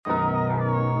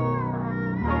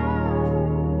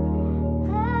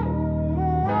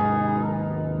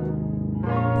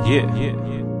Yeah.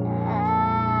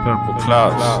 Purple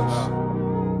clouds.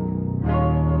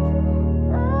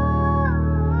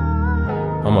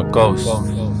 I'm a ghost.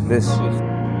 Listen.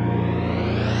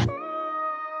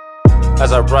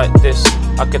 As I write this,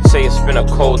 I could say it's been a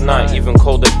cold night, even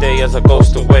colder day as I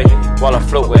ghost away. While I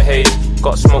float with haze,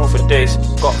 got smoke for days,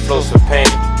 got flows for pain.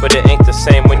 But it ain't the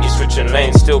same when you switching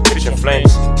lanes, still pitching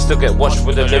flames, still get watched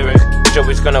with a lyric.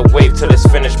 Joey's gonna wave till it's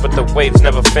finished, but the wave's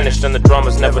never finished and the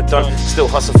drama's never done. Still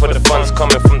hustle for the funds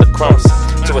coming from the crumbs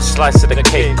to a slice of the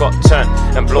cake, got turned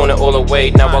and blown it all away.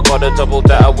 Now I got a double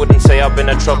that. I wouldn't say I've been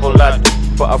a trouble lad,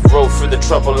 but I've rolled through the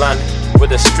trouble land where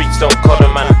the streets don't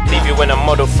cuddle, man. Leave you in a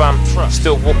model, fam.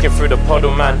 Still walking through the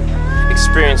puddle, man.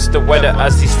 Experience the weather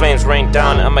as these flames rain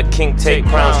down. I'm a king, take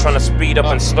crowns, trying to speed up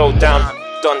and slow down.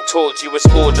 Done told you it's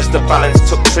all just a balance.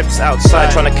 Took trips outside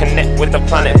trying to connect with the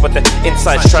planet, but the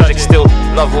inside's tragic. Still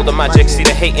love all the magic, see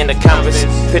the hate in the canvas.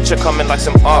 Picture coming like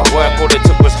some artwork. All it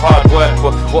took was hard work,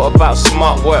 but what about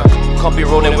smart work? Can't be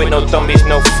rolling with no dummies.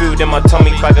 No food in my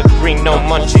tummy, bag of green, no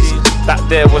munchies. That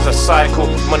there was a cycle,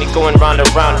 money going round and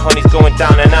round, honey's going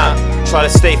down and out. Try to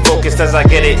stay focused as I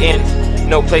get it in.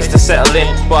 No place to settle in,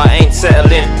 but I ain't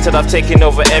settling till I've taken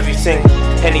over everything.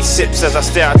 Henny sips as I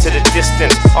stare out to the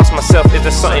distance. Ask myself, is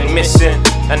there something missing?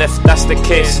 And if that's the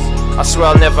case, I swear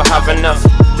I'll never have enough.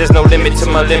 There's no limit to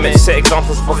my limits. Set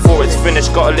examples before it's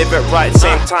finished. Gotta live it right.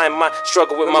 Same time, I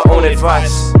struggle with my own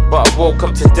advice, but I woke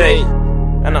up today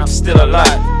and I'm still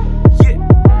alive.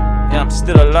 Yeah, I'm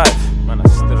still alive. Man, I'm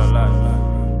still alive.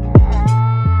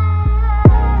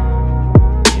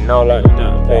 You know, like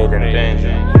that, paid in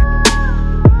danger.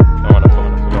 Don't wanna put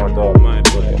no dog, my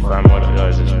fucking fam, what it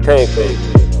does is pay,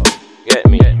 get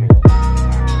me.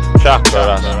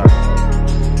 Chakra,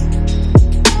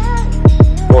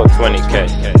 420k.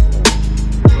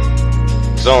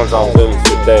 Zones on wheels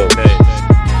for days.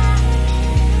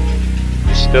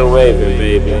 You're still waving,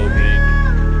 baby.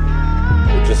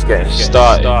 We're just getting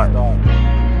started.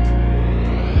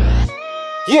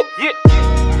 Yeah.